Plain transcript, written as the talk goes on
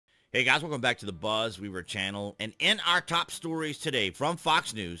Hey guys, welcome back to the BuzWeaver channel. And in our top stories today from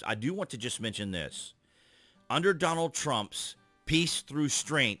Fox News, I do want to just mention this. Under Donald Trump's peace through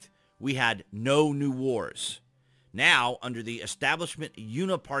strength, we had no new wars. Now, under the establishment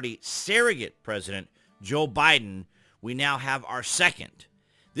uniparty surrogate president, Joe Biden, we now have our second.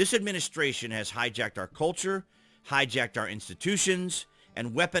 This administration has hijacked our culture, hijacked our institutions,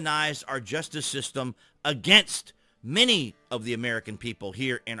 and weaponized our justice system against many of the American people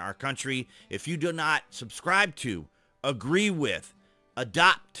here in our country. If you do not subscribe to, agree with,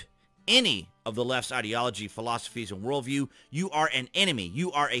 adopt any of the left's ideology, philosophies, and worldview, you are an enemy.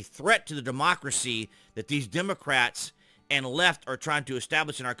 You are a threat to the democracy that these Democrats and left are trying to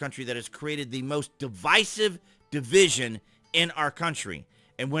establish in our country that has created the most divisive division in our country.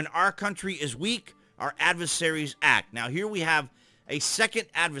 And when our country is weak, our adversaries act. Now here we have a second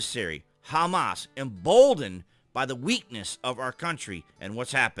adversary, Hamas, emboldened by the weakness of our country and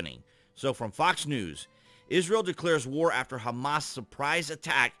what's happening. So from Fox News, Israel declares war after Hamas surprise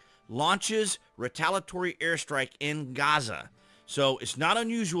attack launches retaliatory airstrike in Gaza. So it's not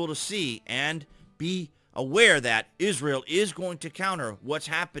unusual to see and be aware that Israel is going to counter what's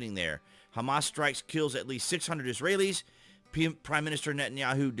happening there. Hamas strikes, kills at least 600 Israelis. Prime Minister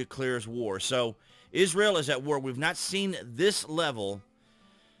Netanyahu declares war. So Israel is at war. We've not seen this level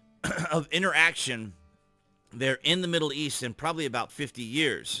of interaction there in the Middle East in probably about 50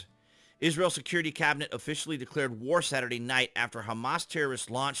 years. Israel's Security Cabinet officially declared war Saturday night after Hamas terrorists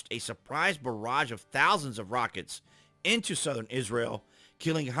launched a surprise barrage of thousands of rockets into southern Israel,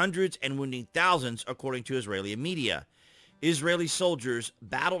 killing hundreds and wounding thousands, according to Israeli media. Israeli soldiers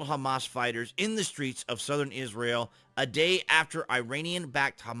battled Hamas fighters in the streets of southern Israel a day after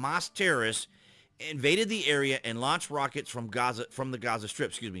Iranian-backed Hamas terrorists invaded the area and launched rockets from the Gaza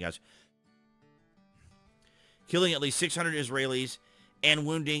Strip. Excuse me, guys. Killing at least 600 Israelis and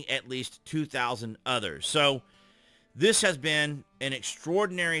wounding at least 2,000 others. So this has been an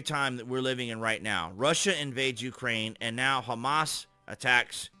extraordinary time that we're living in right now. Russia invades Ukraine, and now Hamas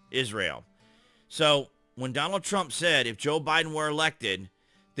attacks Israel. So when Donald Trump said if Joe Biden were elected,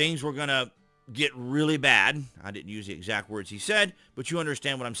 things were going to get really bad. I didn't use the exact words he said, but you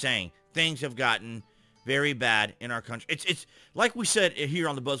understand what I'm saying. Things have gotten very bad in our country. It's like we said here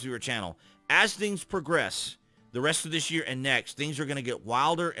on the BuzWeaver channel. As things progress, the rest of this year and next, things are going to get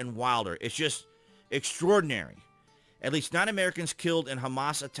wilder and wilder. It's just extraordinary. At least 9 Americans killed in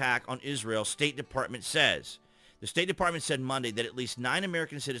Hamas attack on Israel, State Department says. The State Department said Monday that at least 9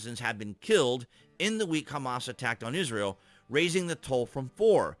 American citizens have been killed in the week Hamas attacked on Israel, raising the toll from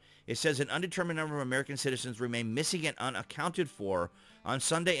 4. It says an undetermined number of American citizens remain missing and unaccounted for. On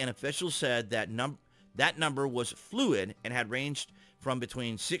Sunday, an official said that that number was fluid and had ranged from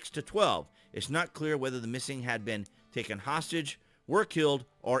between 6 to 12. It's not clear whether the missing had been taken hostage, were killed,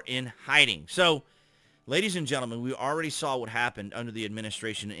 or in hiding. So, ladies and gentlemen, we already saw what happened under the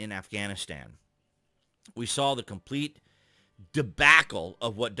administration in Afghanistan. We saw the complete debacle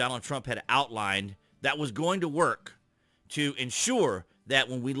of what Donald Trump had outlined that was going to work to ensure that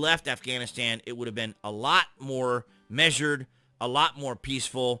when we left Afghanistan, it would have been a lot more measured, a lot more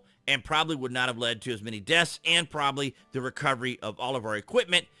peaceful, and probably would not have led to as many deaths and probably the recovery of all of our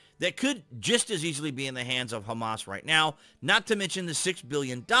equipment that could just as easily be in the hands of Hamas right now, not to mention the $6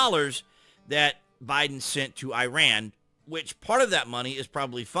 billion that Biden sent to Iran, which part of that money is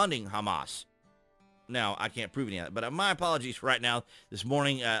probably funding Hamas. Now, I can't prove any of that, but my apologies right now. This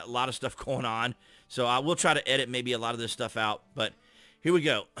morning, a lot of stuff going on, so I will try to edit maybe a lot of this stuff out, but here we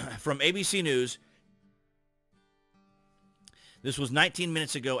go. From ABC News, this was 19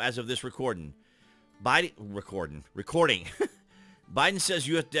 minutes ago as of this recording. Recording. Biden says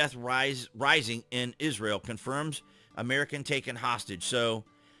U.S. death rising in Israel, confirms American taken hostage. So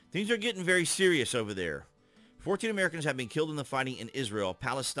things are getting very serious over there. 14 Americans have been killed in the fighting in Israel.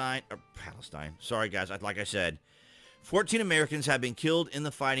 Palestine. Sorry, guys. Like I said, 14 Americans have been killed in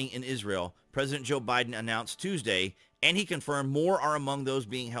the fighting in Israel, President Joe Biden announced Tuesday, and he confirmed more are among those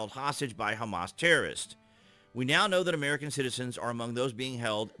being held hostage by Hamas terrorists. We now know that American citizens are among those being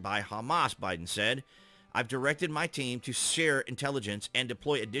held by Hamas, Biden said. I've directed my team to share intelligence and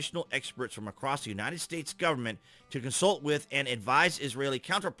deploy additional experts from across the United States government to consult with and advise Israeli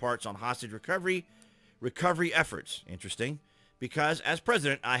counterparts on hostage recovery efforts. Interesting. Because as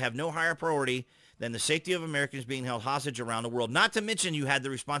president, I have no higher priority than the safety of Americans being held hostage around the world. Not to mention you had the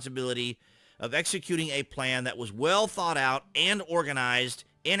responsibility of executing a plan that was well thought out and organized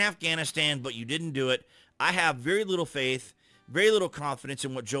in Afghanistan, but you didn't do it. I have very little faith, very little confidence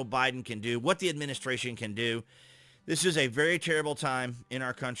in what Joe Biden can do, what the administration can do. This is a very terrible time in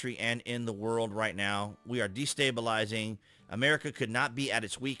our country and in the world right now. We are destabilizing. America could not be at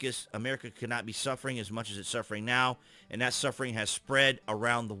its weakest. America could not be suffering as much as it's suffering now. And that suffering has spread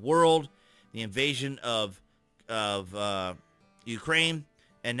around the world. The invasion of Ukraine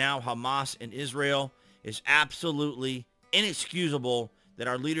and now Hamas in Israel is absolutely inexcusable that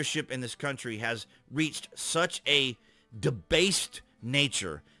our leadership in this country has reached such a debased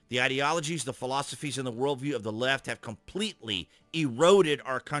nature. The ideologies, the philosophies, and the worldview of the left have completely eroded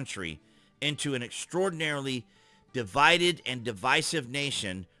our country into an extraordinarily divided and divisive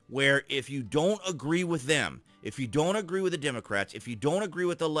nation where if you don't agree with them, if you don't agree with the Democrats, if you don't agree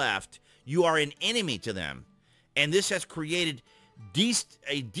with the left, you are an enemy to them. And this has created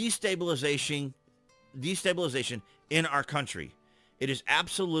a destabilization in our country. It is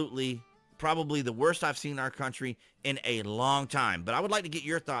absolutely probably the worst I've seen in our country in a long time. But I would like to get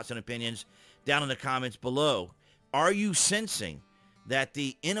your thoughts and opinions down in the comments below. Are you sensing that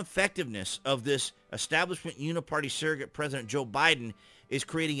the ineffectiveness of this establishment uniparty surrogate President Joe Biden is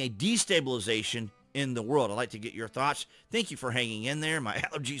creating a destabilization in the world? I'd like to get your thoughts. Thank you for hanging in there. My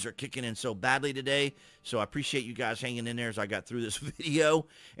allergies are kicking in so badly today, so I appreciate you guys hanging in there as I got through this video.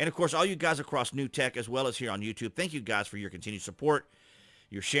 And of course, all you guys across New Tech as well as here on YouTube, thank you guys for your continued support,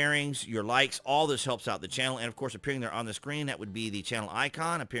 your sharings, your likes. All this helps out the channel. And of course, appearing there on the screen, that would be the channel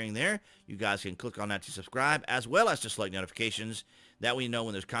icon appearing there. You guys can click on that to subscribe, as well as to select notifications. That way you know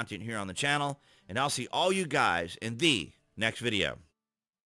when there's content here on the channel. And I'll see all you guys in the next video.